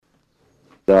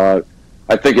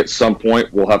I think at some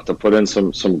point we'll have to put in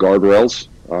some guardrails,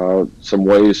 some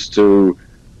ways to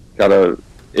kind of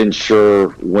ensure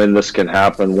when this can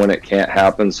happen, when it can't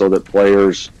happen, so that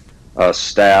players,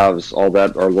 staffs, all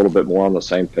that are a little bit more on the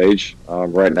same page.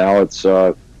 Right now, it's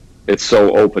so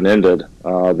open-ended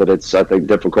that it's, I think,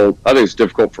 difficult. I think it's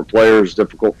difficult for players,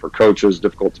 difficult for coaches,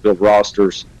 difficult to build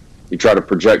rosters. You try to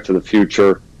project to the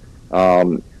future,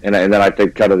 and then I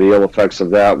think kind of the ill effects of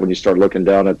that when you start looking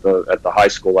down at the high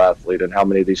school athlete and how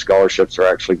many of these scholarships are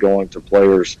actually going to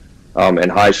players in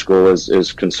high school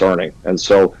is concerning. And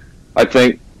so I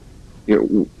think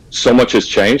so much has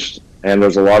changed, and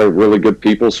there's a lot of really good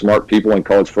people, smart people in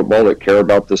college football that care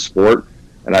about this sport.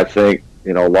 And I think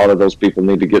a lot of those people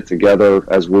need to get together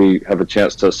as we have a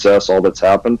chance to assess all that's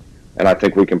happened. And I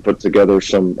think we can put together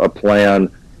a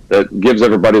plan that gives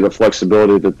everybody the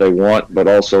flexibility that they want, but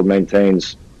also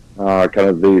maintains kind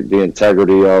of the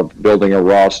integrity of building a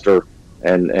roster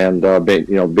and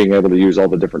being able to use all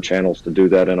the different channels to do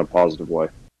that in a positive way.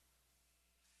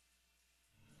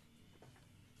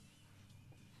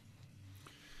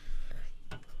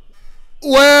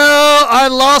 Well, I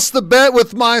lost the bet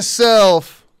with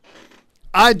myself.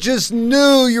 I just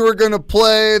knew you were going to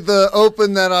play the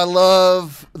open that I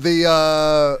love,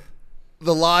 the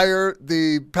liar,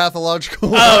 the pathological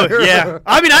liar. Oh, yeah.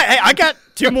 I mean, I got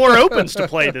two more opens to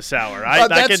play this hour. I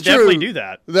can definitely do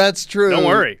that. That's true. Don't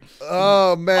worry.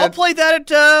 Oh, man. I'll play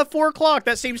that at 4 o'clock.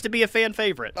 That seems to be a fan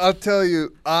favorite. I'll tell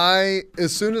you,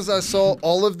 as soon as I saw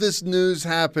all of this news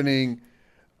happening,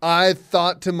 I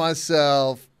thought to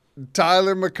myself,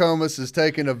 Tyler McComas is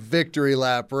taking a victory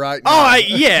lap right now.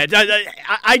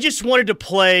 I just wanted to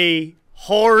play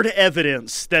hard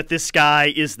evidence that this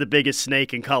guy is the biggest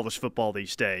snake in college football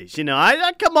these days.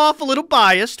 I come off a little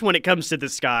biased when it comes to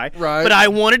this guy, right? But I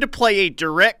wanted to play a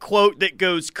direct quote that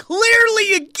goes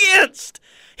clearly against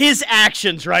his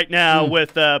actions right now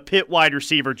with Pitt wide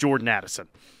receiver Jordan Addison.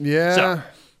 Yeah. So,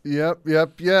 Yep.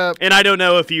 And I don't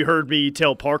know if you heard me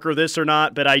tell Parker this or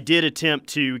not, but I did attempt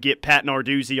to get Pat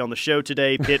Narduzzi on the show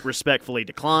today. Pitt respectfully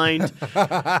declined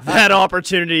that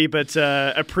opportunity, but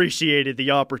appreciated the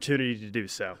opportunity to do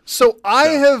so. So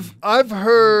I've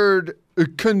heard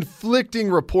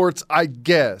conflicting reports, I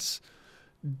guess.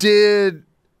 I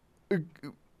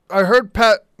heard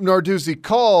Pat Narduzzi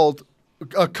called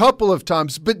a couple of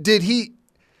times, but did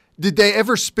they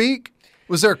ever speak?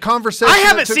 Was there a conversation? I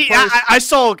haven't seen. I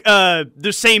saw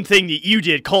the same thing that you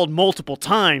did, called multiple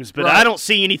times, but I don't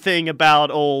see anything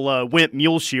about old Wimp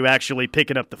Muleshoe actually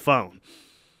picking up the phone.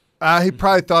 He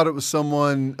probably thought it was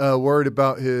someone worried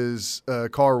about his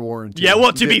car warranty. Yeah,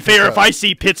 well, to be fair, if I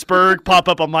see Pittsburgh pop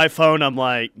up on my phone, I'm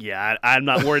like, I'm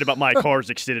not worried about my car's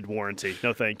extended warranty.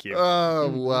 No, thank you. Oh,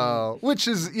 wow. Which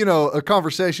is, a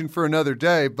conversation for another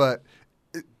day, but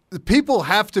people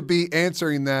have to be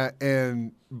answering that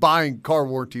and buying car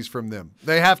warranties from them.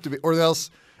 They have to be, or else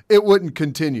it wouldn't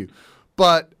continue.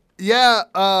 But,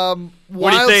 wild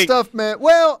stuff, man.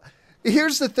 Well,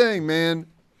 here's the thing, man.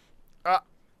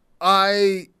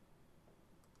 I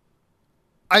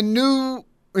knew,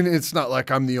 and it's not like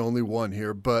I'm the only one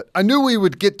here, but I knew we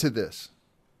would get to this,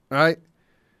 right?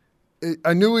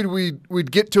 I knew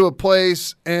we'd get to a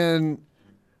place, and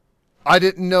I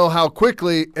didn't know how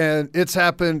quickly, and it's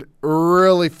happened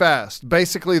really fast.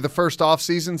 Basically, the first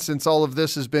offseason since all of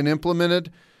this has been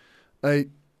implemented,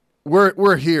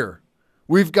 we're here.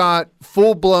 We've got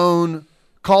full-blown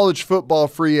college football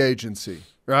free agency,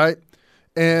 right?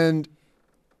 And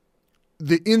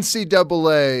the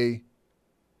NCAA,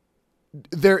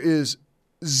 there is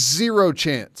zero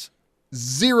chance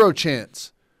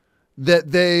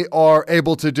that they are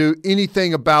able to do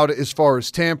anything about it as far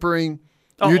as tampering.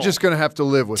 You're just going to have to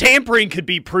live with tampering could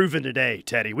be proven today,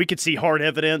 Teddy. We could see hard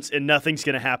evidence, and nothing's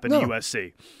going to happen to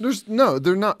USC.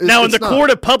 They're not. Now, in the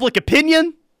court of public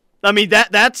opinion, I mean,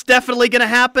 that's definitely going to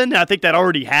happen. I think that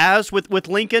already has with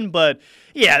Lincoln. But,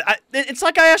 it's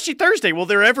like I asked you Thursday. Will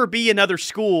there ever be another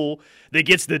school that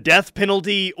gets the death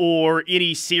penalty or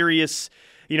any serious,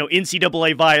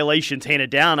 NCAA violations handed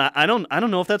down? I don't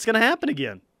know if that's going to happen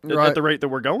again at the rate that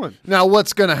we're going. Now,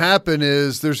 what's going to happen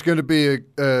is there's going to be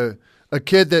a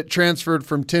kid that transferred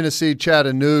from Tennessee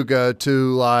Chattanooga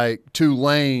to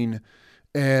Tulane,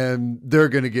 and they're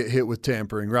going to get hit with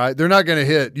tampering, right? They're not going to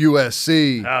hit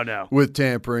USC with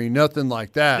tampering, nothing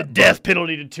like that. The death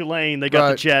penalty to Tulane, they got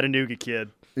the Chattanooga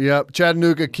kid. Yep,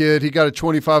 Chattanooga kid. He got a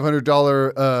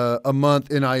 $2,500 a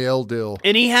month NIL deal.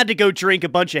 And he had to go drink a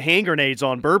bunch of hand grenades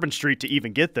on Bourbon Street to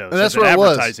even get those. And that's what it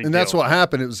was. And that's what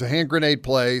happened. It was a hand grenade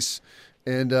place.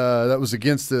 And that was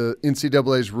against the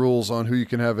NCAA's rules on who you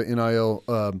can have an NIL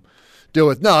deal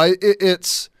with. No,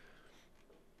 it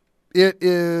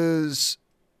is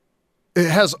it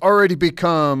has already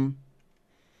become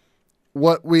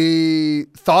what we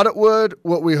thought it would,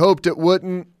 what we hoped it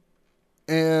wouldn't,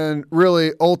 and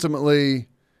really, ultimately,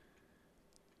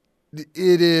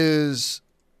 it's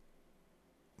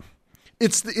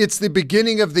the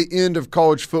beginning of the end of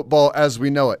college football as we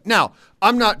know it. Now,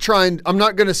 I'm not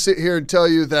going to sit here and tell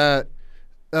you that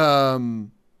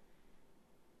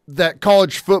that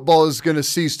college football is going to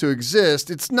cease to exist.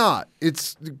 It's not.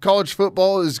 College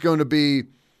football is going to be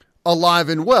alive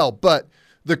and well, but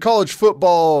the college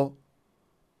football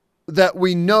that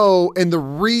we know, and the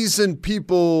reason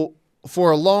people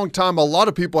for a long time, a lot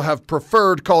of people have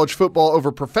preferred college football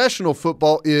over professional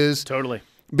football is totally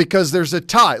because there's a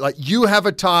tie. Like, you have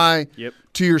a tie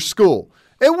to your school.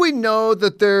 And we know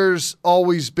that there's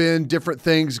always been different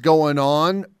things going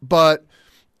on, but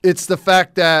it's the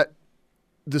fact that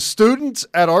the students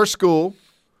at our school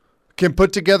can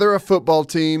put together a football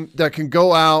team that can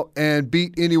go out and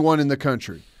beat anyone in the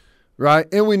country, right?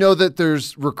 And we know that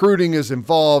there's recruiting is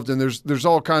involved, and there's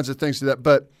all kinds of things to that.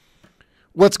 But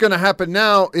what's going to happen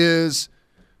now is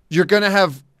you're going to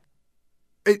have,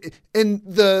 and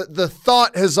the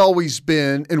thought has always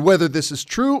been, and whether this is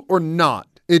true or not,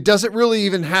 it doesn't really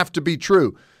even have to be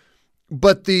true,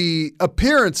 but the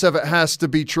appearance of it has to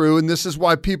be true, and this is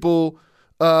why people,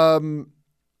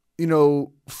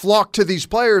 flock to these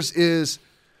players, is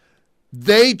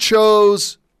they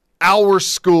chose our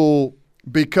school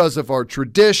because of our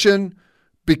tradition,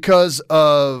 because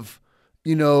of,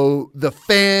 the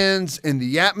fans and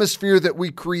the atmosphere that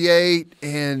we create,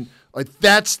 and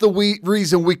that's the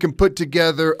reason we can put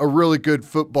together a really good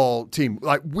football team.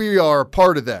 Like, we are a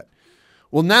part of that.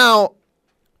 Well, now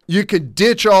you can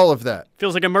ditch all of that.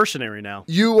 Feels like a mercenary now.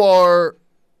 You are.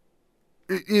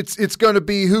 It's going to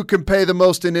be who can pay the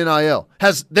most in NIL.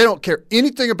 They don't care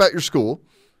anything about your school.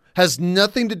 Has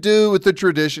nothing to do with the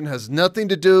tradition. Has nothing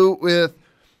to do with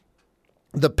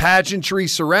the pageantry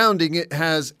surrounding it.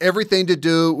 Has everything to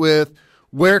do with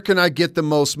where can I get the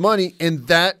most money, and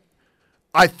that,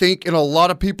 I think, in a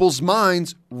lot of people's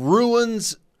minds,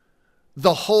 ruins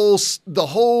the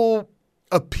whole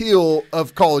appeal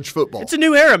of college football. It's a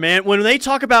new era, man. When they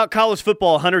talk about college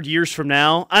football 100 years from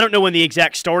now, I don't know when the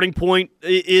exact starting point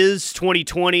is,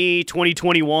 2020,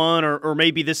 2021, or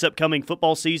maybe this upcoming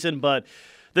football season, but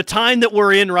the time that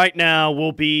we're in right now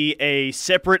will be a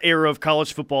separate era of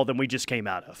college football than we just came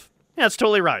out of. Yeah, that's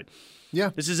totally right.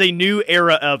 Yeah. This is a new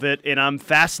era of it, and I'm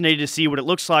fascinated to see what it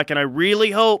looks like, and I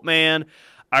really hope, man,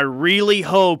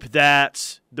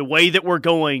 that the way that we're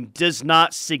going does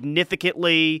not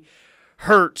significantly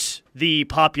hurt the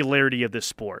popularity of this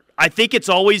sport. I think it's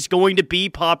always going to be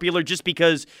popular just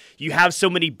because you have so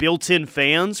many built-in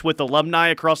fans with alumni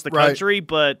across the country,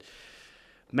 but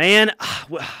man,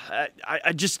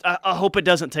 I hope it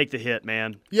doesn't take the hit,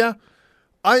 man. Yeah.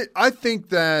 I think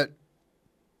there's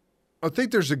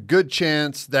a good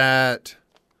chance that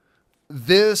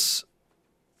the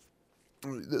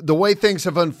way things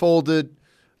have unfolded,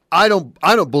 I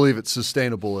don't believe it's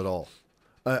sustainable at all.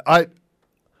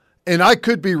 And I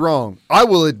could be wrong. I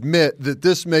will admit that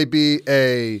this may be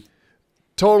a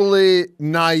totally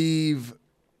naive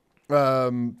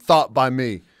thought by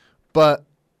me, but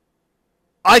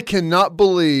I cannot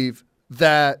believe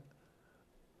that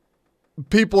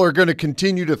people are going to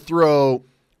continue to throw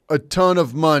a ton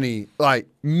of money, like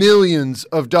millions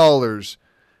of dollars,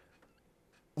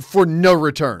 for no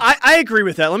return. I agree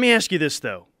with that. Let me ask you this,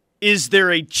 though. Is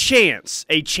there a chance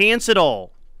at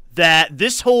all, that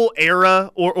this whole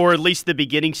era, or at least the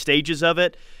beginning stages of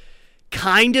it,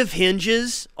 kind of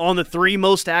hinges on the three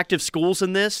most active schools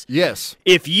in this? Yes.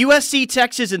 If USC,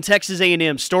 Texas, and Texas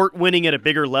A&M start winning at a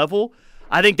bigger level,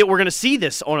 I think that we're going to see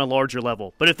this on a larger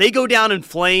level. But if they go down in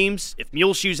flames, if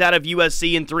Muleshoe's out of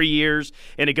USC in 3 years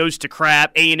and it goes to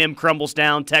crap, A&M crumbles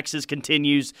down, Texas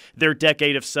continues their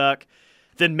decade of suck,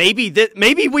 then maybe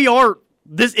we are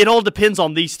this. It all depends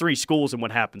on these three schools and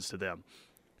what happens to them.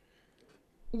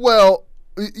 Well,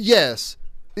 yes.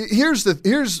 Here's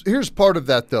part of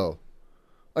that, though.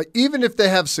 Even if they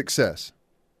have success,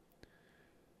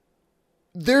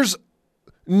 there's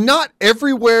not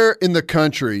everywhere in the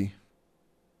country.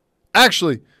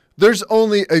 Actually, there's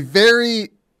only a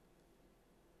very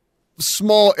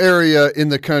small area in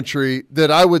the country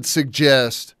that I would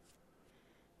suggest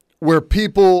where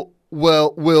people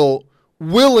will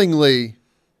willingly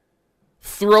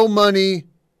throw money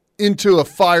into a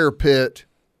fire pit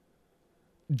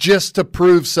just to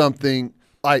prove something.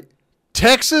 Like,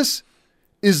 Texas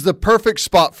is the perfect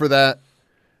spot for that.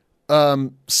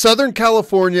 Southern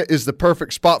California is the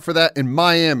perfect spot for that, and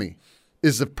Miami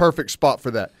is the perfect spot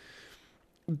for that.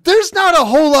 There's not a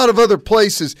whole lot of other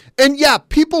places. And yeah,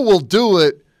 people will do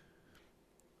it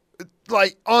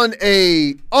like on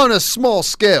a small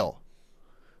scale.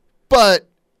 But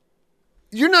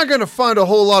you're not going to find a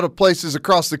whole lot of places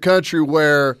across the country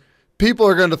where people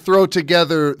are going to throw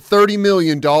together $30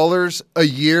 million a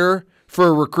year for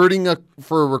a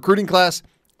recruiting class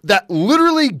that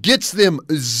literally gets them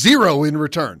zero in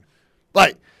return.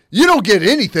 Like, you don't get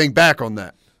anything back on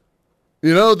that.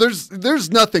 You know,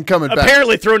 there's nothing coming back.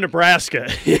 Apparently throw Nebraska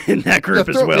in that group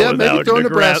as well. Yeah, maybe throw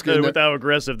Nebraska with how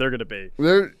aggressive they're going to be.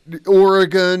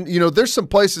 Oregon, there's some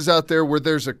places out there where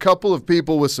there's a couple of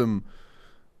people with some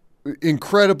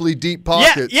incredibly deep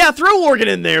pockets. Yeah, throw Oregon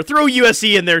in there. Throw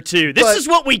USC in there too. This is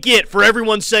what we get for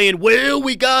everyone saying, well,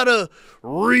 we got to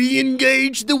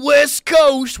re-engage the West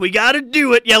Coast. We got to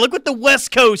do it. Yeah, look what the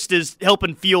West Coast is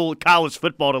helping fuel college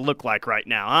football to look like right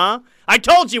now, huh? I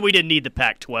told you we didn't need the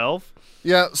Pac-12.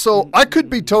 Yeah, so I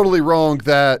could be totally wrong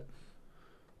that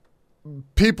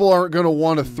people aren't going to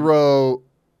want to throw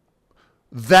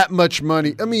that much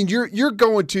money. I mean, you're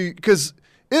going to, because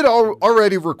it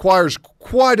already requires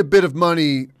quite a bit of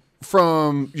money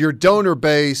from your donor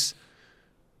base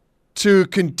to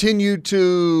continue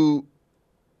to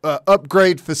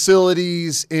upgrade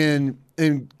facilities and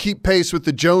keep pace with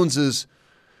the Joneses.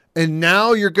 And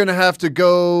now you're going to have to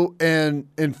go and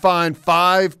find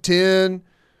 $5, $10,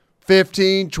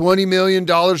 $15, $20 million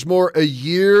more a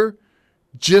year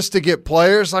just to get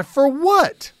players. Like, for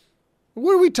what?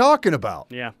 What are we talking about?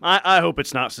 Yeah, I hope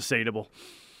it's not sustainable.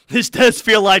 This does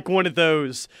feel like one of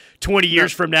those 20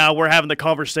 years from now we're having the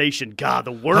conversation. God,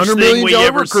 the worst thing we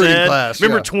ever said. Class,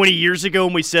 Remember 20 years ago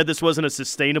when we said this wasn't a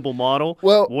sustainable model?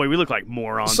 Well, boy, we look like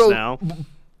morons now.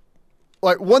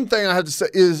 Like, one thing I have to say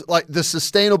is, like, the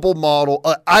sustainable model,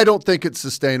 I don't think it's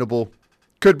sustainable.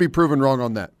 Could be proven wrong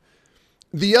on that.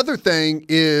 The other thing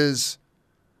is,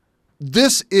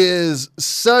 this is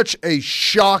such a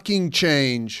shocking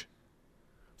change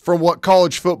from what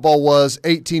college football was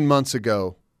 18 months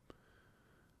ago.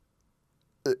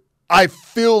 I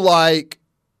feel like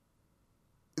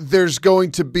there's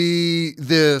going to be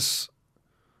this,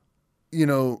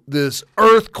 this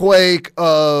earthquake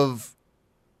of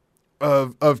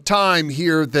time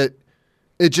here that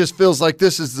it just feels like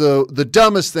this is the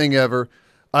dumbest thing ever.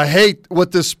 I hate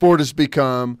what this sport has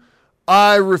become.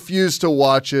 I refuse to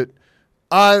watch it.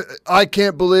 I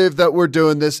can't believe that we're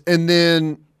doing this. And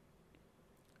then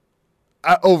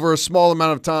over a small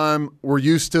amount of time, we're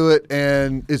used to it,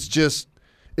 and it's just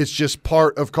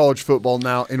part of college football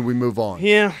now, and we move on.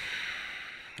 Yeah.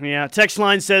 Text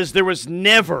line says there was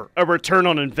never a return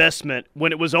on investment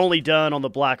when it was only done on the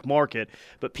black market,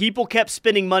 but people kept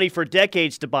spending money for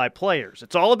decades to buy players.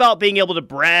 It's all about being able to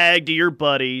brag to your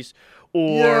buddies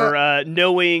or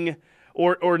knowing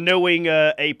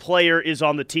a player is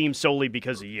on the team solely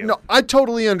because of you. No, I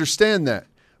totally understand that.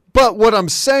 But what I'm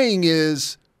saying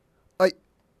is, like,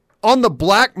 on the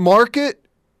black market,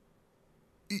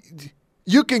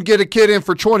 you can get a kid in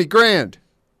for $20,000,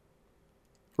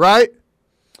 right?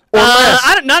 Or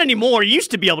less. Not anymore. You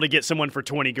used to be able to get someone for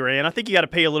 $20,000. I think you got to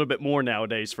pay a little bit more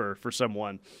nowadays for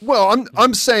someone. Well,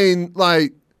 I'm saying,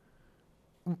 like,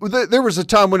 there was a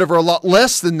time whenever a lot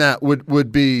less than that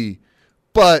would be,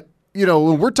 but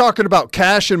when we're talking about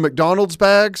cash in McDonald's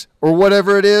bags or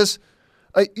whatever it is,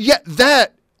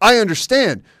 that I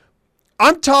understand.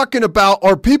 I'm talking about,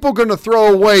 are people going to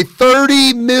throw away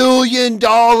 $30 million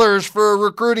for a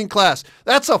recruiting class?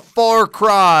 That's a far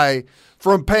cry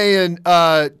from paying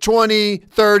 $20, $30,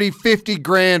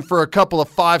 $50,000 for a couple of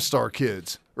five-star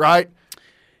kids, right?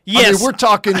 Yes. I mean, we're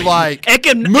talking like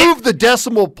move the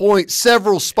decimal point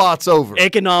several spots over.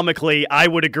 Economically, I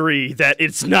would agree that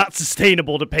it's not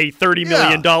sustainable to pay $30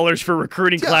 million for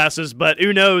recruiting classes, but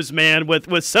who knows, man,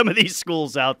 with some of these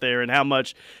schools out there and how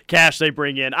much cash they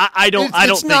bring in. I don't think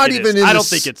it's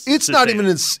not even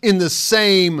in the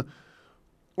same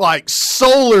like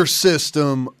solar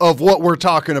system of what we're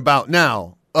talking about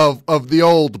now of the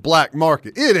old black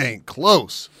market. It ain't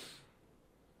close.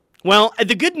 Well,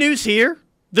 the good news here,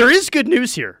 there is good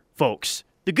news here, folks.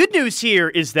 The good news here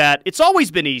is that it's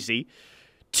always been easy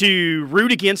to root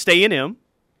against A&M,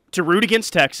 to root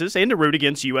against Texas, and to root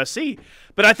against USC.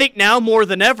 But I think now more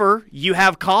than ever, you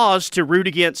have cause to root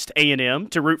against A&M,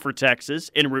 to root for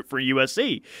Texas, and root for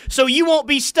USC. So you won't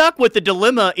be stuck with the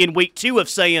dilemma in week 2 of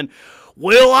saying,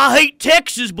 well, I hate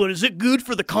Texas, but is it good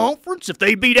for the conference? If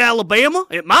they beat Alabama,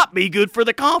 it might be good for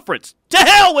the conference. To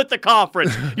hell with the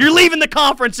conference. You're leaving the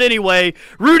conference anyway.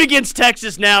 Root against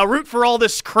Texas now. Root for all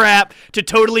this crap to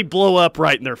totally blow up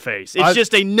right in their face. It's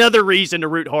just another reason to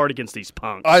root hard against these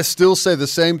punks. I still say the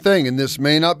same thing, and this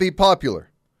may not be popular,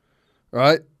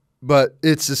 right? But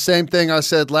it's the same thing I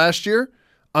said last year.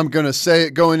 I'm going to say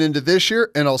it going into this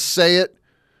year, and I'll say it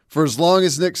for as long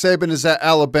as Nick Saban is at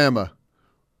Alabama.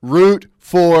 Root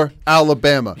for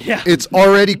Alabama. Yeah. It's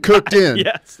already cooked in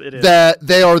Yes, it is. that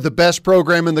they are the best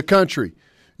program in the country.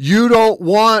 You don't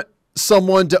want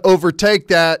someone to overtake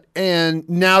that, and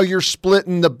now you're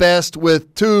splitting the best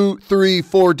with 2, 3,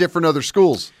 4 different other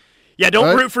schools. Yeah, don't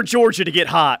Right? root for Georgia to get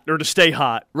hot or to stay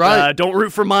hot. Right. Don't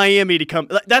root for Miami to come.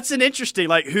 That's an interesting,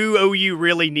 who OU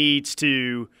really needs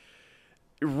to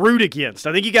root against.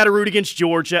 I think you got to root against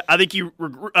Georgia. I think you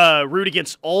root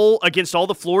against all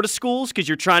the Florida schools because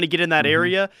you're trying to get in that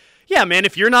area. Yeah, man,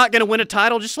 if you're not going to win a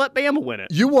title, just let Bama win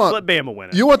it. Let Bama win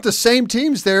it. You want the same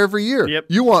teams there every year. Yep.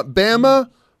 You want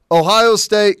Bama, Ohio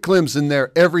State, Clemson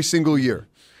there every single year.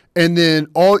 And then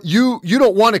you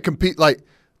don't want to compete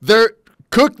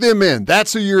cook them in.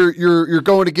 That's who you're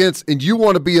going against, and you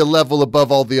want to be a level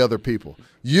above all the other people.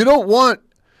 You don't want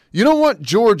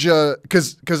Georgia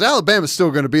because Alabama's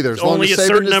still going to be there. As long Only as a Saban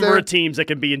certain is number there. of teams that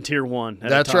can be in Tier 1 at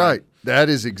That's a time. right. That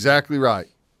is exactly right.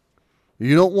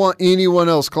 You don't want anyone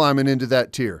else climbing into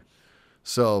that tier.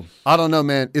 So, I don't know,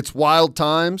 man. It's wild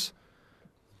times.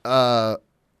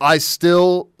 I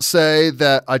still say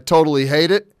that I totally hate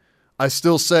it. I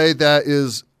still say that it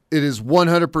is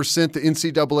 100% the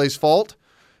NCAA's fault.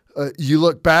 You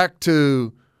look back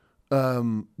to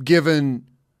giving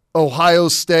Ohio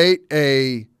State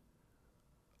a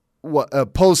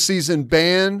postseason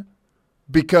ban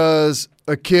because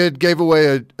a kid gave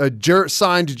away a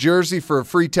signed jersey for a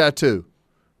free tattoo,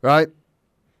 right?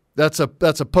 That's a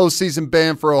postseason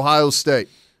ban for Ohio State.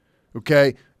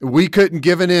 Okay, we couldn't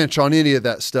give an inch on any of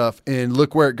that stuff, and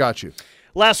look where it got you.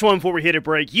 Last one before we hit a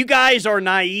break. You guys are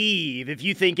naive if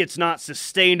you think it's not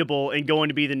sustainable and going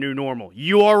to be the new normal.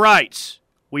 You are right.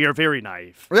 We are very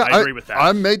naive. Yeah, I agree with that.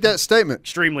 I made that statement.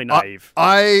 Extremely naive.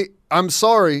 I'm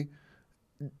sorry.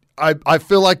 I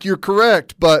feel like you're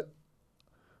correct, but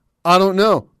I don't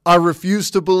know. I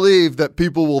refuse to believe that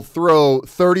people will throw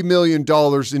 $30 million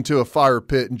into a fire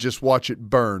pit and just watch it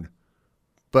burn.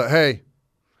 But hey,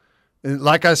 and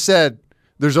like I said,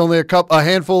 there's only a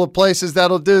handful of places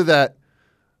that'll do that.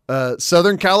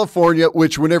 Southern California,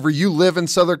 which whenever you live in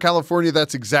Southern California,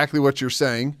 that's exactly what you're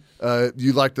saying.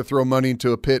 You like to throw money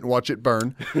into a pit and watch it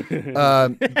burn.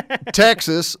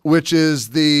 Texas, which is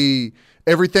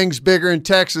everything's bigger in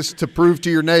Texas to prove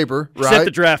to your neighbor, right? Except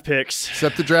the draft picks.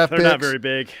 They're not very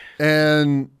big.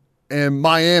 And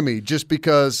Miami, just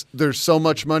because there's so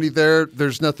much money there,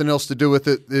 there's nothing else to do with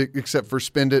it except for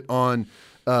spend it on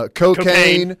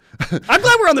cocaine. I'm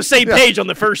glad we're on the same page on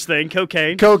the first thing,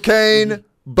 cocaine. Cocaine,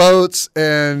 boats,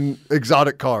 and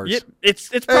exotic cars. Yeah, it's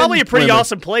probably And a pretty women.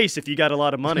 awesome place if you got a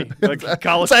lot of money. Like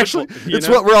college It's football, actually, it's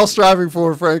what we're all striving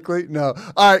for, frankly. No.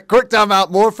 All right, quick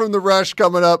timeout. More from The Rush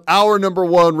coming up. Hour number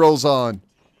 1 rolls on.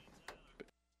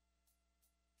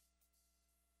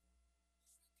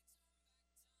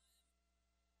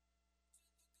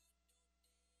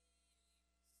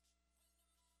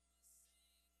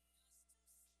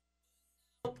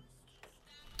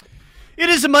 It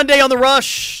is a Monday on The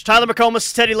Rush. Tyler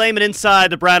McComas, Teddy Lehman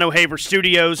inside the Brian O'Haver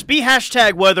studios. Be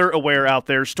 #weather aware out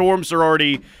there. Storms are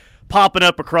already popping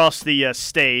up across the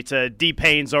state. D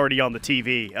Payne's already on the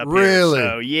TV up Really? here.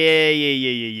 So,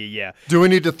 yeah. Do we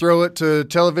need to throw it to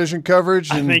television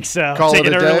coverage? I And think so. Call Take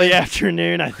it an a day? early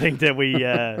afternoon. I think that we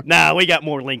we got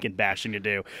more Lincoln bashing to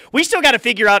do. We still got to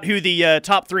figure out who the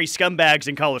top 3 scumbags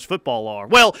in college football are.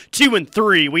 Well, 2 and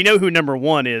 3. We know who number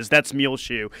 1 is. That's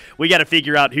Muleshoe. We got to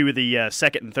figure out who the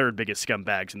second and third biggest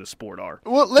scumbags in the sport are.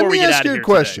 Well, let before we me get ask out of you a here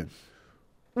question. today.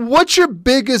 What's your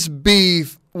biggest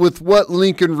beef with what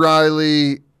Lincoln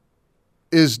Riley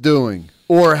is doing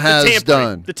or has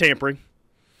done? The tampering.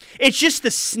 It's just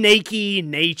the snaky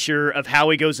nature of how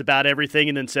he goes about everything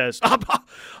and then says,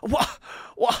 we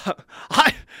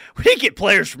didn't get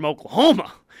players from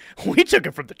Oklahoma. We took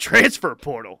it from the transfer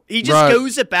portal. He just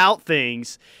goes about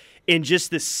things in just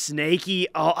this snaky,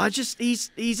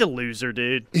 he's a loser,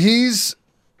 dude. He's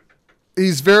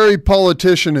very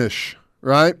politician-ish,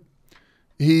 right?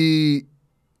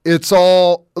 It's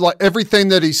all like everything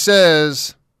that he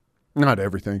says, not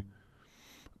everything.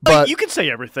 But you can say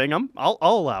everything. I'll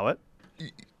allow it.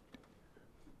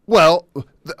 Well,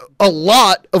 a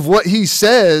lot of what he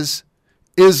says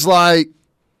is like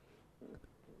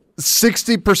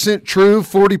 60% true,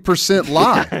 40%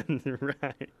 lie.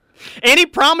 Right. And he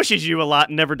promises you a lot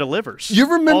and never delivers.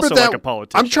 You remember also that? Like a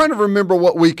politician. I'm trying to remember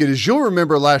what week it is. You'll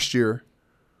remember last year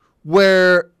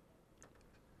where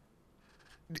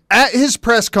at his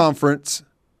press conference,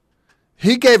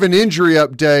 he gave an injury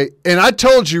update, and I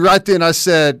told you right then,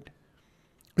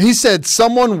 he said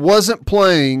someone wasn't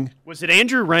playing. Was it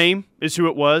Andrew Rame is who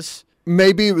it was?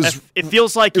 Maybe it was. It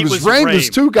feels like it was Rain. It was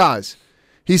 2 guys.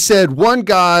 He said one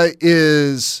guy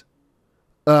is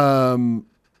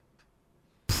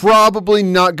probably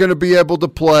not going to be able to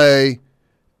play,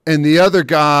 and the other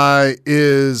guy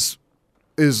is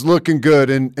looking good.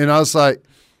 And I was like,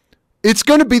 it's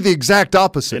going to be the exact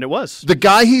opposite. And it was. The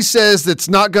guy he says that's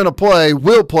not going to play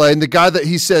will play, and the guy that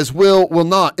he says will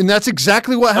not. And that's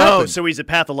exactly what happened. Oh, so he's a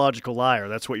pathological liar.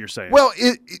 That's what you're saying. Well,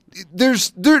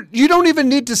 you don't even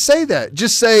need to say that.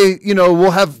 Just say,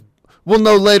 we'll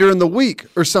know later in the week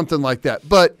or something like that.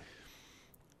 But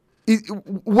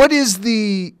why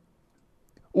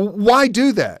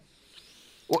do that?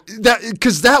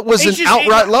 Because that was an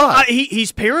outright lie.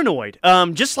 He's paranoid.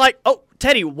 Just like,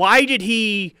 Teddy, why did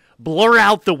he blur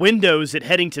out the windows at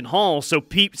Headington Hall so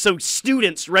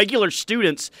regular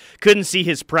students couldn't see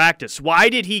his practice? Why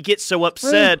did he get so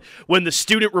upset when the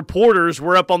student reporters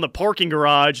were up on the parking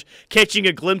garage catching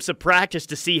a glimpse of practice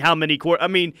to see how many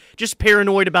just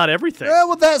paranoid about everything. Yeah,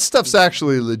 well, that stuff's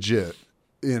actually legit,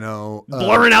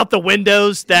 blurring out the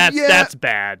windows, that's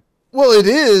bad. Well, it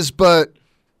is, but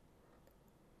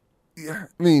I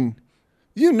mean,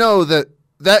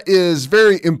 that is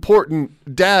very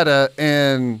important data,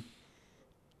 and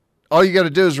all you got to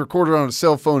do is record it on a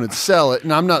cell phone and sell it.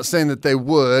 And I'm not saying that they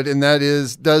would, and that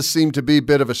does seem to be a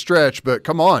bit of a stretch, but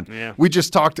come on. Yeah. We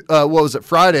just talked,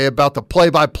 Friday, about the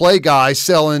play-by-play guy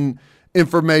selling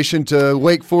information to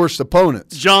Wake Forest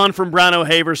opponents. John from Brown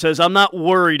O'Haver says, I'm not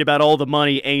worried about all the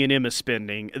money A&M is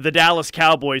spending. The Dallas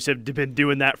Cowboys have been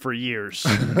doing that for years.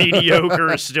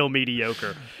 Mediocre is still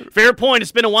mediocre. Fair point.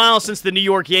 It's been a while since the New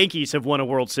York Yankees have won a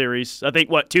World Series. I think,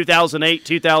 2008,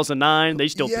 2009? They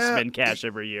still spend cash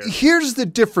every year. Here's the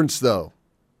difference, though.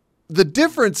 The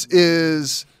difference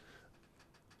is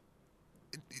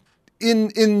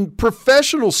in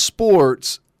professional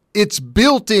sports, it's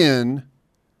built in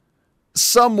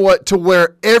somewhat to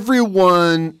where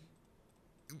everyone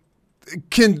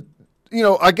can,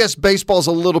 I guess baseball's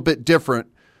a little bit different,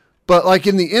 but like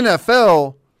in the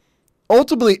NFL,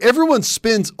 ultimately everyone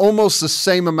spends almost the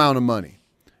same amount of money.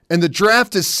 And the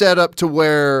draft is set up to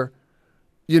where,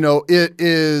 it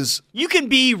is. You can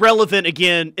be relevant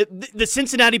again. The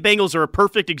Cincinnati Bengals are a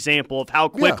perfect example of how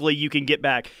quickly you can get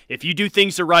back if you do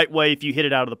things the right way, if you hit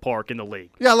it out of the park in the league.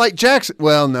 Yeah, like Jackson.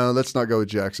 Well, no, let's not go with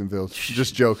Jacksonville.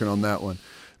 Just joking on that one.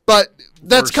 But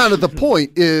that's kind of the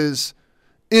point is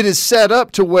it is set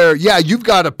up to where, you've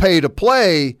got to pay to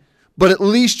play, but at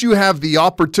least you have the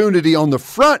opportunity on the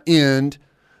front end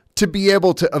to be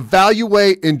able to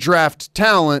evaluate and draft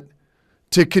talent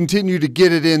to continue to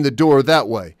get it in the door that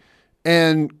way.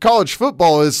 And college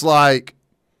football is like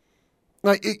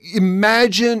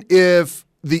imagine if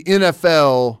the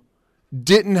NFL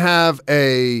didn't have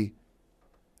a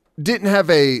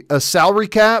salary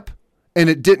cap and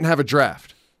it didn't have a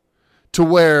draft, to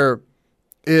where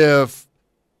if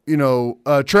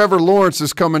Trevor Lawrence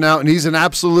is coming out and he's an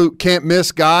absolute can't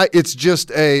miss guy, it's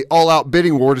just a all out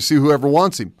bidding war to see whoever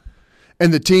wants him.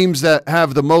 And the teams that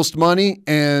have the most money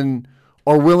and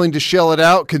are willing to shell it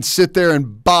out can sit there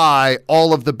and buy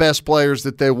all of the best players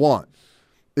that they want.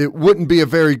 It wouldn't be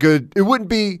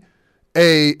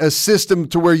a system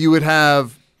to where you would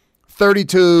have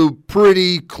 32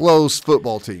 pretty close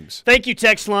football teams. Thank you,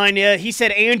 text line. Yeah, he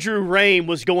said Andrew Raym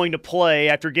was going to play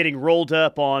after getting rolled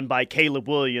up on by Caleb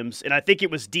Williams, and I think it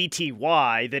was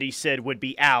DTY that he said would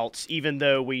be out, even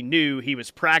though we knew he was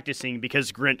practicing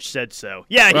because Grinch said so.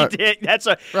 Yeah, right. He did.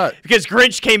 Right. Because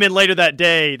Grinch came in later that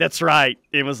day. That's right.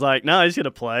 It was like, no, he's going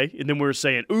to play. And then we were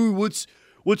saying, ooh, what's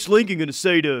Lincoln going to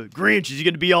say to Grinch? Is he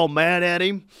going to be all mad at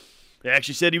him? They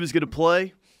actually said he was going to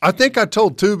play. I think I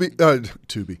told Toby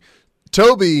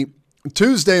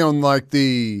Tuesday on like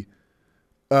the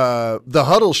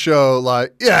Huddle show,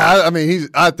 like,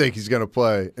 I think he's going to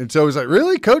play. And so he's like,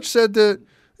 really? Coach said that?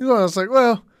 I was like,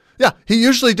 well, yeah, he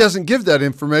usually doesn't give that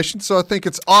information, so I think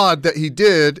it's odd that he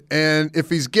did. And if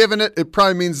he's given it, it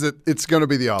probably means that it's going to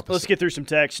be the opposite. Let's get through some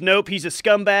texts. Nope, he's a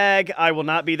scumbag. I will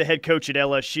not be the head coach at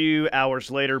LSU.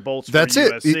 Hours later, bolts for USC.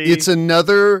 That's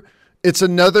it. It's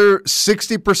another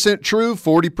 60% true,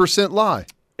 40% lie.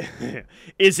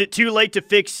 Is it too late to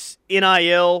fix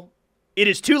NIL? It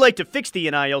is too late to fix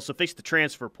the NIL, so fix the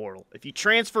transfer portal. If you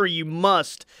transfer, you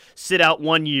must sit out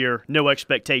 1 year, no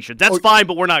expectations. That's fine,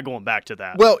 but we're not going back to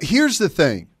that. Well, here's the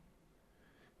thing.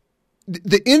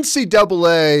 The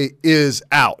NCAA is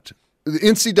out. The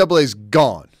NCAA is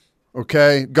gone,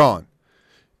 okay? Gone.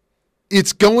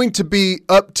 It's going to be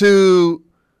up to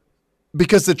 –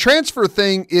 because the transfer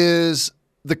thing is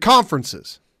the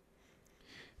conferences.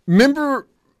 Remember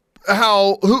 –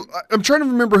 I'm trying to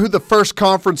remember who the first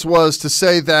conference was to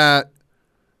say that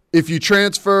if you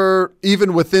transfer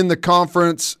even within the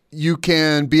conference, you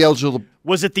can be eligible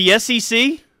Was it the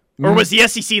SEC? Or was the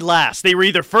SEC last? They were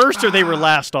either first or they were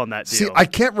last on that deal. See, I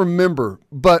can't remember,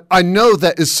 but I know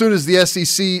that as soon as the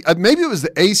SEC, maybe it was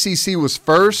the ACC was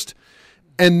first,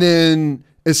 and then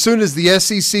as soon as the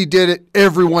SEC did it,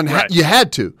 everyone you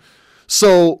had to.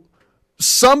 So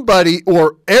somebody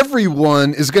or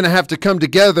everyone is going to have to come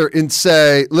together and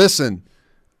say, listen,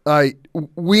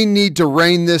 we need to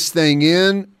rein this thing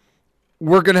in.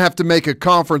 We're going to have to make a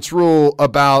conference rule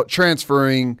about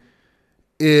transferring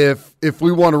if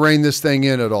we want to rein this thing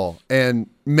in at all. And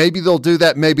maybe they'll do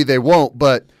that, maybe they won't.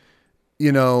 But,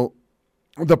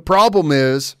 the problem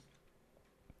is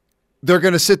they're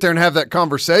going to sit there and have that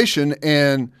conversation,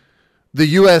 and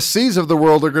the USCs of the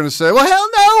world are going to say, well, hell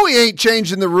no, we ain't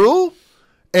changing the rule.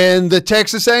 And the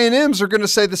Texas A&Ms are going to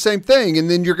say the same thing. And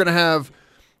then you're going to have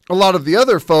a lot of the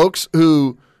other folks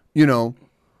who,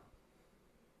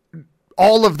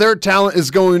 all of their talent is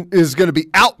going to be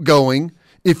outgoing.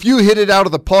 If you hit it out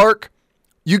of the park,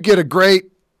 you get a great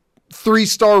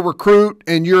 3-star recruit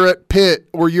and you're at Pitt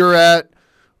or you're at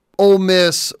Ole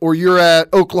Miss or you're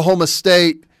at Oklahoma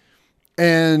State,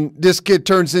 and this kid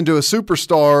turns into a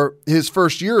superstar his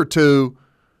first year or two,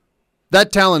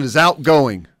 that talent is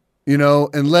outgoing,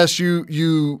 unless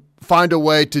you find a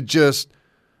way to just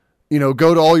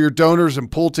go to all your donors and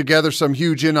pull together some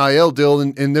huge NIL deal,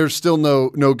 and there's still no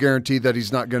guarantee that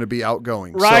he's not going to be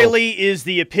outgoing. Riley is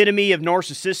the epitome of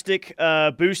narcissistic.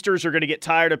 Boosters are going to get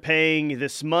tired of paying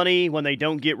this money when they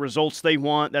don't get results they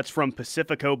want. That's from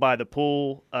Pacifico by the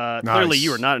Pool. Nice. Clearly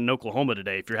you are not in Oklahoma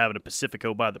today if you're having a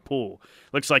Pacifico by the Pool.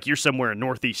 Looks like you're somewhere in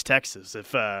Northeast Texas.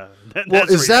 Is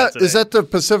that the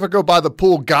Pacifico by the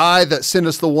Pool guy that sent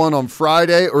us the one on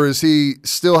Friday, or is he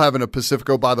still having a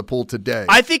Pacifico by the Pool today?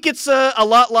 I think it's a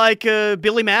lot like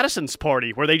Billy Madison's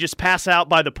party, where they just pass out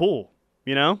by the pool,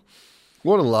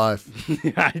 What a life.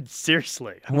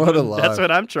 Seriously. What a life. That's what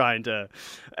I'm trying to.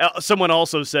 Someone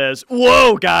also says,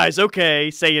 whoa, guys, okay,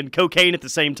 saying cocaine at the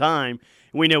same time.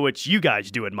 We know what you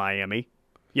guys do in Miami.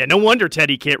 Yeah, no wonder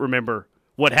Teddy can't remember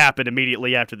what happened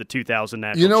immediately after the 2000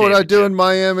 national championship. What I do in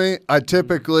Miami? I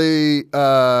typically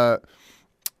have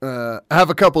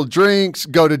a couple drinks,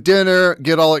 go to dinner,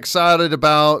 get all excited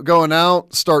about going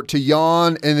out, start to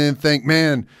yawn, and then think,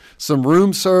 man, some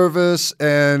room service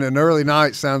and an early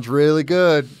night sounds really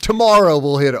good. Tomorrow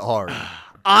we'll hit it hard.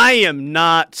 I am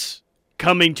not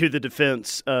coming to the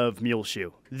defense of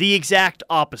Muleshoe. The exact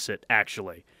opposite,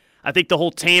 actually. I think the whole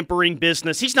tampering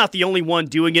business, he's not the only one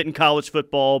doing it in college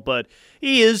football, but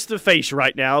he is the face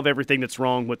right now of everything that's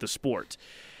wrong with the sport.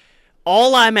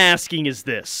 All I'm asking is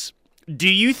this. Do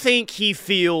you think he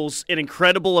feels an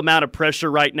incredible amount of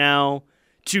pressure right now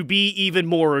to be even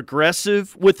more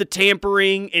aggressive with the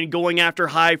tampering and going after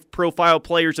high-profile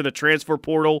players in the transfer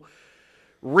portal,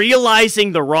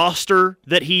 realizing the roster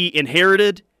that he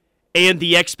inherited and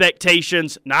the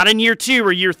expectations, not in year 2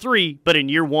 or year 3, but in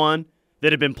year 1,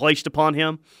 that have been placed upon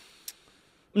him?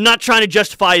 I'm not trying to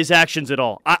justify his actions at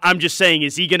all. I'm just saying,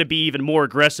 is he going to be even more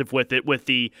aggressive with it, with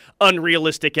the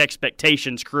unrealistic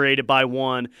expectations created by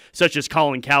one such as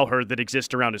Colin Cowherd that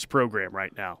exist around his program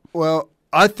right now? Well,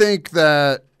 I think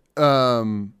that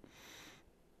I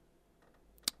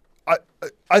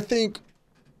think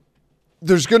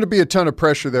there's going to be a ton of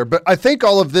pressure there, but I think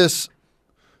this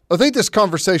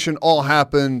conversation all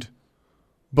happened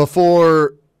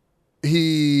before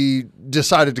he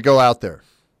decided to go out there,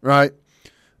 right?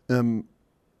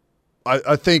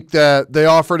 I think that they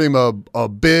offered him a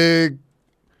big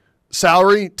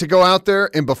salary to go out there,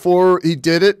 and before he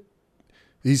did it,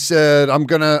 he said, I'm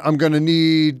gonna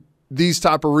need these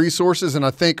type of resources, and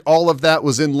I think all of that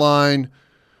was in line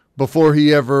before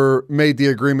he ever made the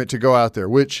agreement to go out there,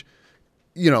 which,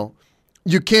 you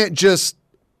can't just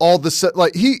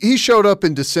he showed up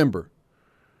in December,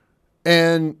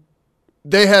 and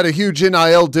they had a huge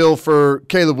NIL deal for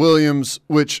Caleb Williams,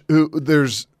 who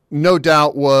there's no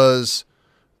doubt was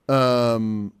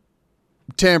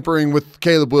tampering with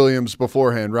Caleb Williams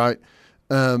beforehand, right?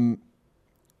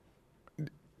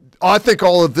 I think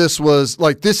all of this was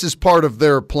this is part of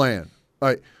their plan.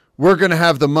 Right? We're going to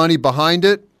have the money behind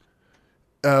it.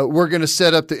 We're going to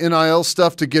set up the NIL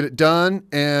stuff to get it done,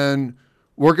 and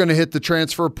we're going to hit the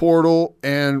transfer portal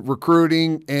and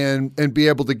recruiting and be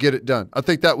able to get it done. I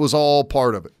think that was all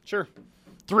part of it. Sure.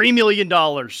 $3 million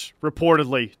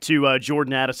reportedly to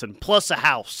Jordan Addison, plus a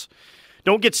house.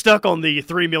 Don't get stuck on the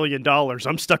 $3 million.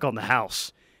 I'm stuck on the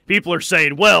house. People are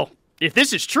saying, well, if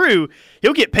this is true,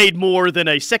 he'll get paid more than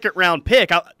a second-round pick.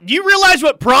 Do you realize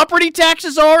what property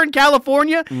taxes are in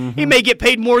California? Mm-hmm. He may get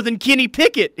paid more than Kenny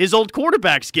Pickett, his old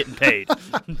quarterback's getting paid.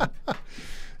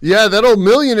 Yeah, that old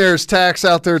millionaire's tax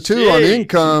out there too on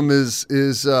income is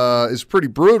pretty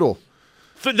brutal.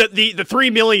 The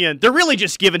 $3 million, they're really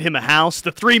just giving him a house.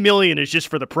 The $3 million is just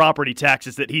for the property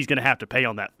taxes that he's going to have to pay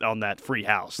on that free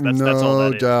house. That's all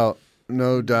that is.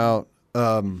 No doubt.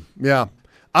 Yeah,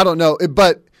 I don't know,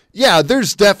 but yeah,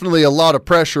 there's definitely a lot of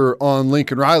pressure on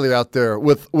Lincoln Riley out there.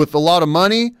 With a lot of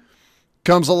money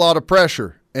comes a lot of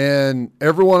pressure, and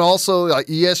everyone also, like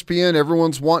ESPN,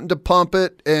 everyone's wanting to pump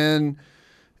it and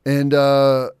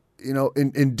dig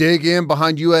in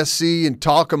behind USC and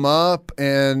talk them up.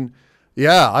 And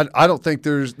yeah, I don't think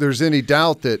there's any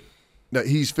doubt that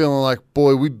he's feeling like,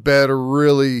 boy, we better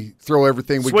really throw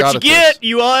everything we got at this. What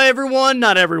you get,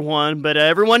 not everyone, but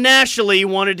everyone nationally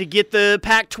wanted to get the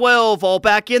Pac-12 all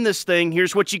back in this thing.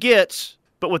 Here's what you get.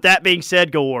 But with that being said,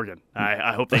 go Oregon.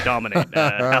 I hope they dominate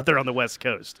out there on the West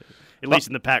Coast, at least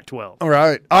in the Pac-12. All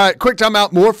right, quick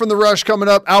timeout. More from The Rush coming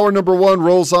up. Hour number 1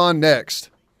 rolls on next.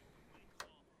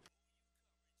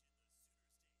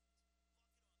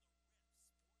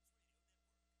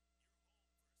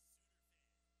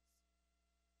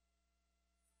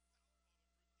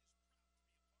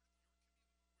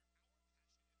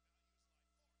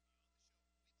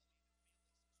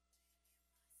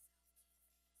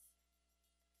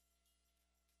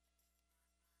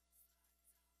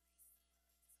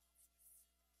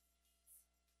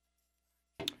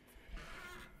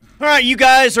 All right, you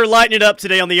guys are lighting it up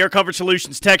today on the Air Comfort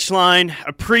Solutions text line.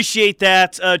 Appreciate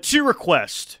that. 2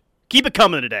 requests. Keep it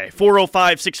coming today.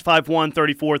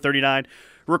 405-651-3439.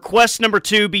 Request number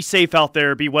 2, be safe out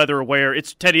there. Be weather aware.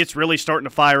 Teddy, it's really starting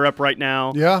to fire up right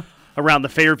now. Yeah. Around the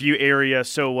Fairview area.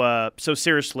 So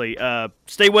seriously,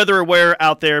 stay weather aware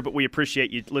out there, but we appreciate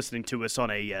you listening to us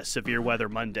on a Severe Weather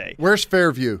Monday. Where's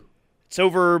Fairview? It's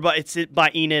over by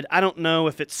Enid. I don't know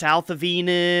if it's south of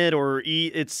Enid or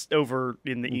it's over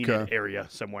in the Enid area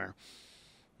somewhere.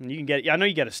 And you can get. I know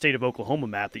you got a state of Oklahoma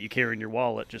map that you carry in your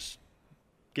wallet. Just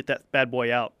get that bad boy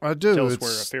out. I do. Tell us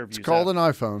where Fairview's it's called an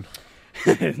iPhone.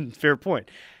 Fair point.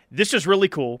 This is really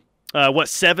cool.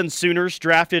 7 Sooners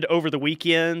drafted over the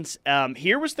weekend.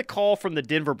 Here was the call from the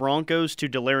Denver Broncos to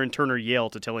De'Laren Turner-Yale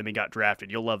to tell him he got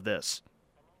drafted. You'll love this.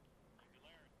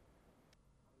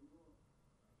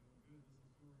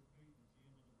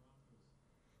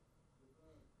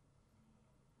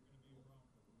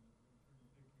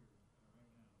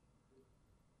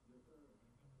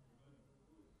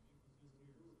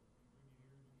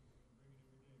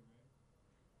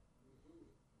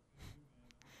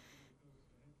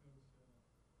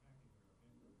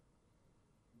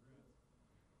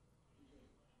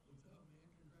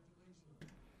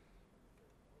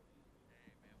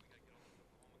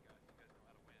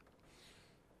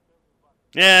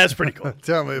 Yeah, it's pretty cool.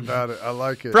 Tell me about it. I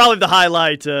like it. Probably the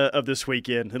highlight of this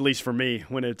weekend, at least for me,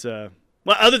 when it's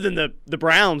other than the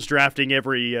Browns drafting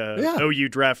every OU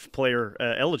draft player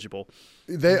eligible.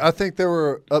 I think they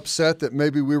were upset that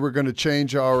maybe we were going to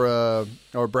change our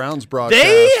Browns broadcast.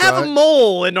 They have a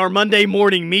mole in our Monday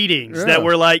morning meetings that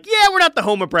we're like, we're not the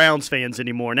home of Browns fans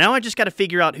anymore. Now I just got to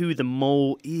figure out who the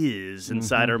mole is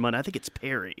inside our Monday. I think it's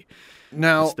Perry.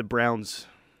 Now it's the Browns.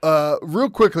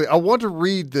 Real quickly, I want to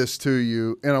read this to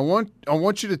you, and I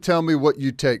want you to tell me what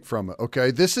you take from it. Okay,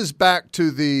 this is back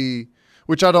to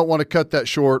which I don't want to cut that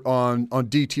short on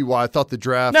DTY. I thought the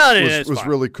draft was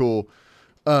really cool.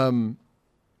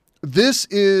 This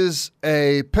is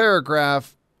a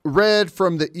paragraph read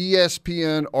from the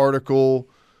ESPN article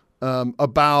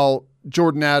about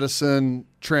Jordan Addison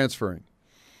transferring.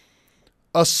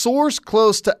 A source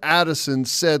close to Addison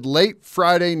said late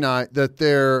Friday night that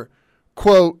there,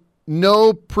 quote,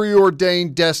 no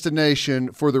preordained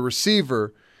destination for the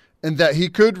receiver and that he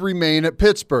could remain at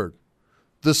Pittsburgh.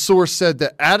 The source said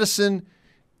that Addison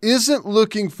isn't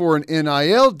looking for an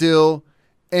NIL deal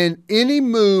and any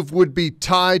move would be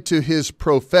tied to his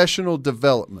professional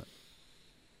development.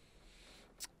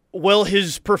 Well,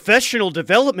 his professional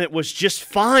development was just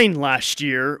fine last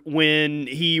year when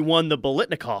he won the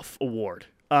Biletnikoff Award.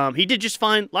 He did just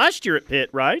fine last year at Pitt,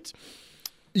 right?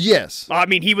 Yes. I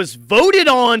mean, he was voted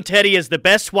on, Teddy, as the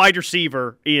best wide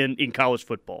receiver in college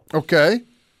football. Okay.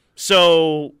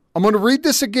 So I'm going to read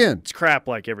this again. It's crap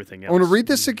like everything else. I want to read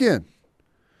this again.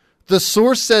 The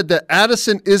source said that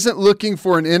Addison isn't looking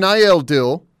for an NIL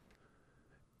deal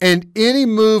and any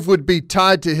move would be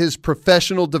tied to his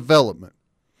professional development.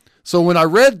 So when I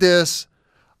read this,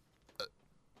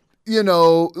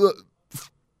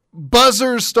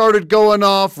 buzzers started going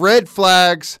off, red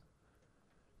flags.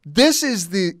 This is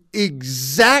the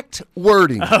exact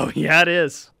wording. Oh, yeah, it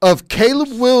is. Of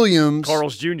Caleb Williams.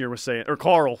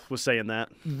 Carl was saying that.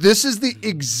 This is the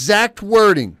exact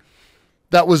wording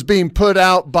that was being put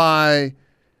out by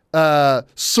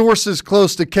sources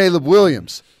close to Caleb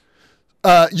Williams.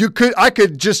 I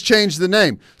could just change the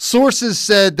name. Sources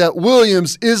said that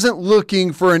Williams isn't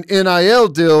looking for an NIL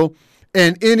deal,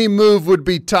 and any move would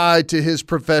be tied to his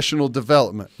professional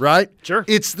development, right? Sure.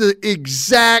 It's the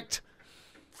exact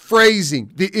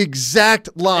phrasing, the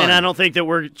exact line. And I don't think that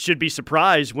we should be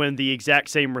surprised when the exact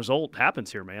same result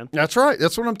happens here, man. That's right.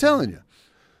 That's what I'm telling you.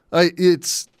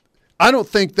 I don't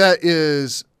think that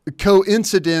is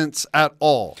coincidence at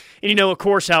all. And, of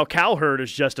course, how Cowherd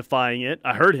is justifying it,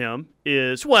 I heard him,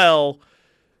 is, well,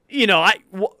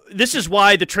 this is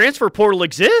why the transfer portal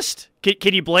exists.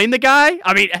 Can you blame the guy?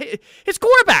 I mean, his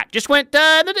quarterback just went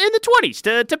in the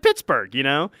 20s to Pittsburgh,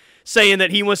 saying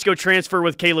that he wants to go transfer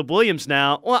with Caleb Williams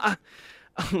now. Well,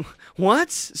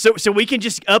 what? So we can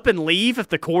just up and leave if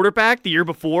the quarterback the year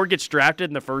before gets drafted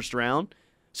in the first round?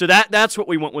 So that's what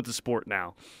we want with the sport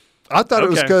now. I thought it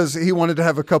was because he wanted to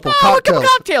have a couple cocktails.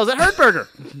 cocktails. A couple cocktails at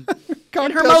Herdburger.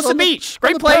 In Hermosa Beach.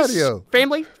 Great place. Patio.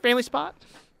 Family spot.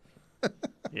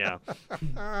 Yeah.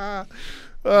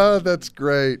 Oh, that's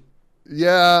great.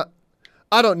 Yeah.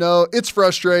 I don't know. It's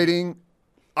frustrating.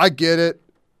 I get it.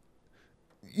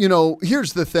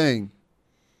 Here's the thing.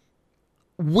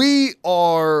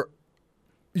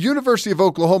 University of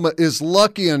Oklahoma is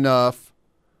lucky enough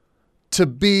to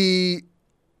be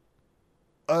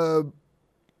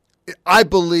I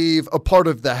believe, a part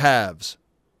of the haves,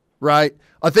 right?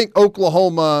 I think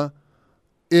Oklahoma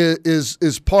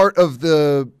is part of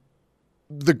the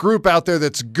group out there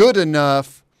that's good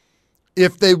enough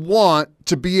if they want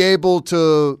to be able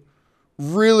to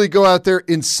really go out there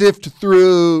and sift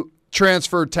through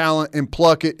transfer talent and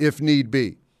pluck it if need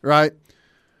be, right?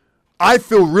 I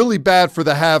feel really bad for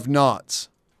the have-nots,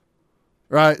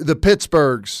 right? The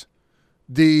Pittsburghs,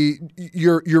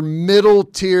 your middle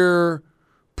tier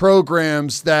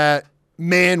programs that,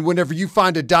 man, whenever you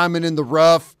find a diamond in the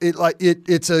rough,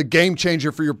 it's a game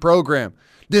changer for your program.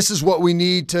 This is what we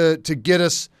need to get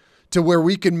us to where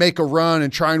we can make a run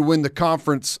and try and win the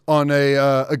conference on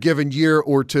a given year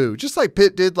or two, just like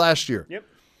Pitt did last year. Yep.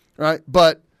 Right?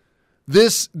 But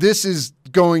this is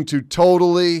going to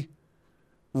totally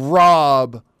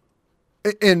rob,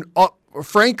 and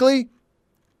frankly,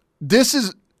 this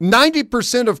is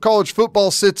 90% of college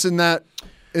football sits in that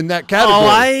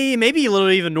category. Maybe a little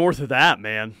even north of that,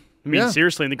 man. I mean,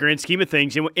 seriously, in the grand scheme of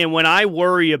things. And when I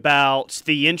worry about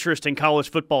the interest in college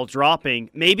football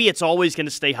dropping, maybe it's always going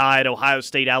to stay high at Ohio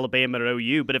State, Alabama, and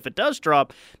OU. But if it does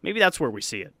drop, maybe that's where we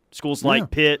see it. Schools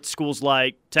like Pitt, schools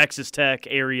like Texas Tech,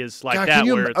 areas like that.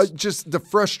 Where it's just the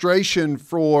frustration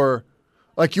for,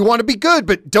 you want to be good,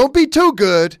 but don't be too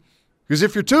good. Because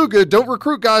if you're too good, don't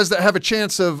recruit guys that have a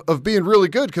chance of being really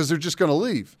good because they're just going to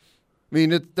leave. I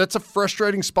mean, that's a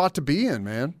frustrating spot to be in,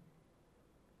 man.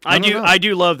 I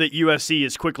do love that USC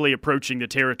is quickly approaching the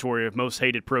territory of most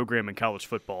hated program in college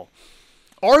football.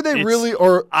 Are they really,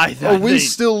 or are we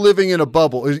still living in a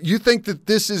bubble? You think that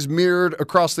this is mirrored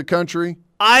across the country?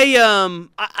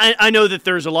 I know that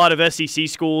there's a lot of SEC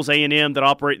schools, A&M, that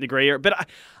operate in the gray area, but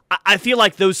I feel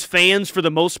like those fans, for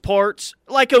the most part,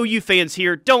 like OU fans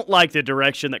here, don't like the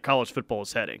direction that college football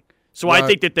is heading. So right. I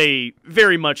think that they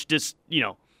very much just,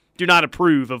 do not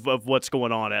approve of what's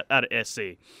going on at SC.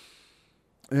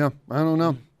 Yeah, I don't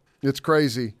know. It's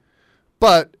crazy.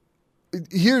 But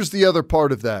here's the other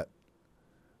part of that.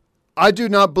 I do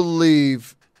not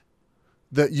believe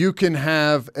that you can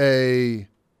have a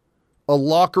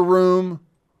locker room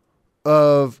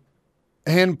of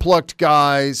hand-plucked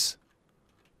guys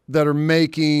that are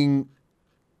making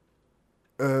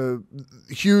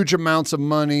huge amounts of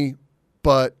money,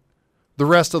 but the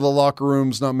rest of the locker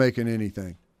room's not making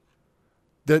anything.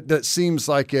 That seems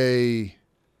like a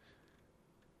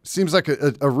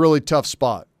really tough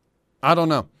spot. I don't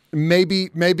know. Maybe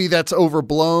that's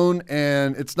overblown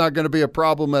and it's not going to be a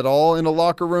problem at all in a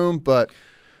locker room, but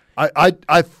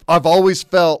I've always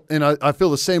felt, and I feel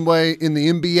the same way in the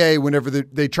NBA whenever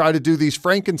they try to do these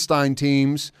Frankenstein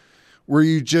teams where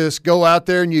you just go out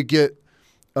there and you get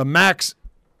a max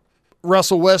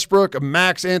Russell Westbrook, a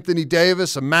max Anthony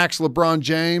Davis, a max LeBron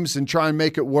James, and try and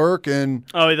make it work. And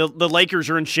the Lakers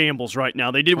are in shambles right now.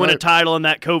 They did win a title in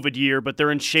that COVID year, but they're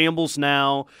in shambles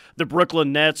now. The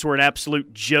Brooklyn Nets were an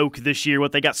absolute joke this year.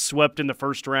 They got swept in the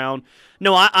first round.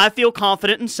 No, I feel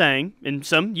confident in saying, and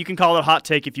you can call it a hot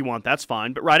take if you want, that's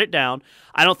fine, but write it down.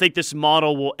 I don't think this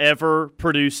model will ever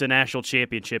produce a national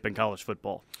championship in college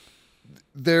football.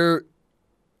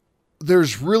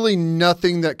 There's really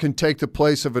nothing that can take the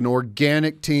place of an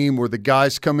organic team where the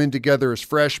guys come in together as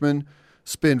freshmen,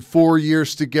 spend 4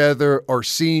 years together, are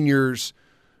seniors,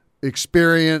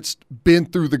 experienced, been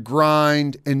through the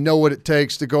grind, and know what it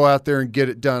takes to go out there and get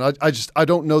it done. I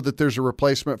don't know that there's a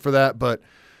replacement for that, but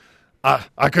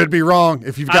I could be wrong.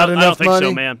 If you've got enough I don't think money,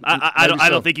 so, man. I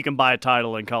don't think you can buy a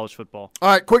title in college football. All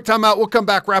right, quick timeout. We'll come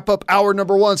back, wrap up hour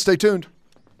number 1. Stay tuned.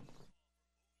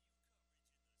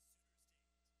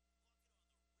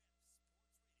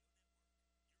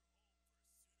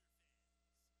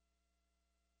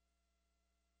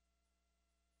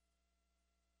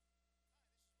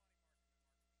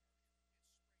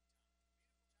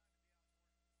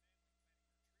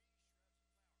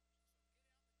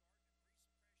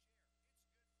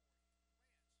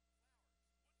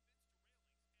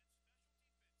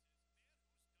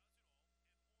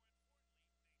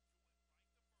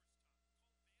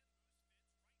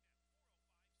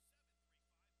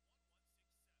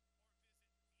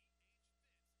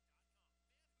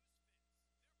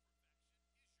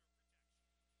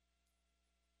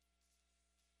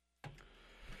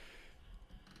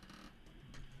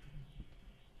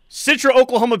 Central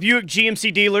Oklahoma Buick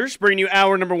GMC dealers bring you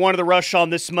hour number 1 of the Rush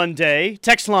on this Monday.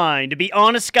 Text line, to be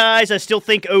honest, guys, I still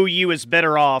think OU is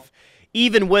better off,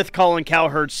 even with Colin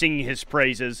Cowherd singing his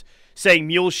praises, saying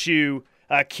Muleshoe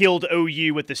killed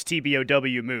OU with this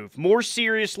TBOW move. More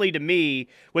seriously to me,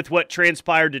 with what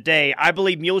transpired today, I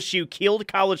believe Muleshoe killed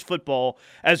college football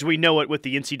as we know it with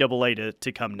the NCAA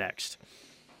to come next.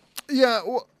 Yeah,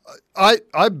 well,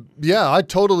 I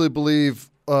totally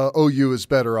believe OU is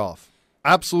better off.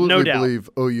 Absolutely no doubt.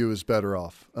 Believe OU is better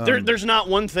off. There's not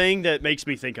one thing that makes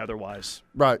me think otherwise.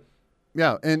 Right.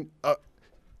 Yeah, and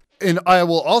I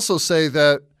will also say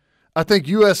that I think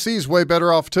USC is way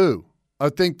better off too. I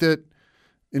think that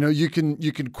you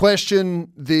can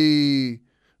question the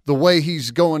way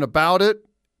he's going about it,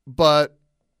 but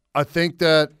I think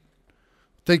USC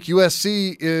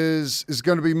is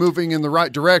going to be moving in the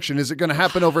right direction. Is it going to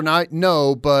happen overnight?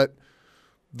 No, but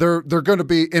they're going to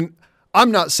be in. I'm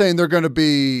not saying they're going to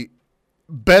be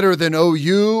better than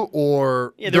OU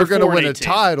or they're going to win a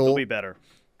title. They'll be better.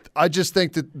 I just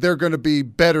think that they're going to be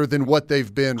better than what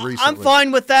they've been recently. I'm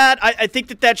fine with that. I think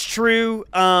that that's true.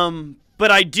 But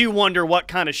I do wonder what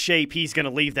kind of shape he's going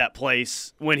to leave that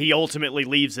place when he ultimately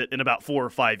leaves it in about 4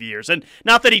 or 5 years. And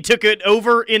not that he took it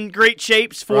over in great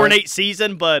shapes, 4-8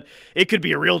 season, but it could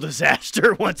be a real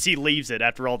disaster once he leaves it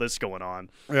after all this going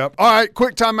on. Yep. All right,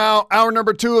 quick timeout. Hour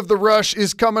number 2 of The Rush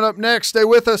is coming up next. Stay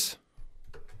with us.